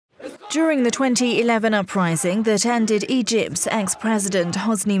During the 2011 uprising that ended Egypt's ex-president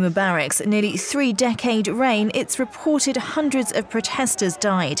Hosni Mubarak's nearly three-decade reign, it's reported hundreds of protesters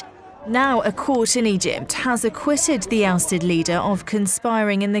died. Now a court in Egypt has acquitted the ousted leader of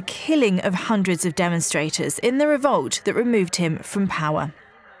conspiring in the killing of hundreds of demonstrators in the revolt that removed him from power.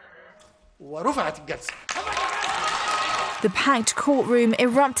 The packed courtroom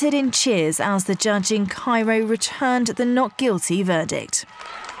erupted in cheers as the judge in Cairo returned the not guilty verdict.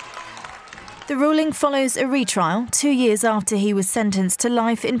 The ruling follows a retrial 2 years after he was sentenced to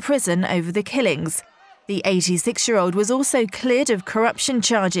life in prison over the killings. The 86-year-old was also cleared of corruption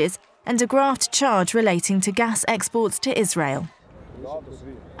charges and a graft charge relating to gas exports to Israel.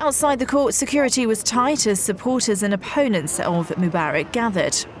 Outside the court, security was tight as supporters and opponents of Mubarak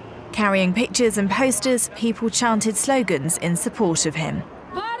gathered. Carrying pictures and posters, people chanted slogans in support of him.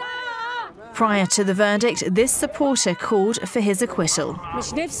 Prior to the verdict, this supporter called for his acquittal.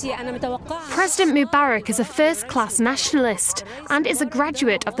 President Mubarak is a first-class nationalist and is a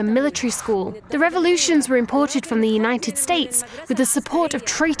graduate of the military school. The revolutions were imported from the United States with the support of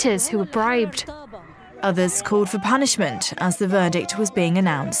traitors who were bribed. Others called for punishment as the verdict was being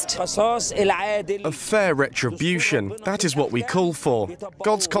announced. A fair retribution, that is what we call for.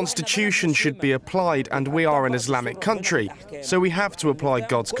 God's constitution should be applied, and we are an Islamic country, so we have to apply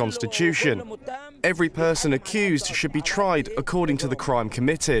God's constitution. Every person accused should be tried according to the crime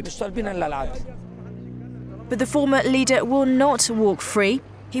committed. But the former leader will not walk free.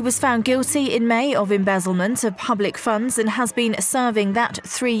 He was found guilty in May of embezzlement of public funds and has been serving that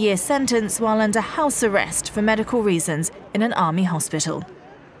 3-year sentence while under house arrest for medical reasons in an army hospital.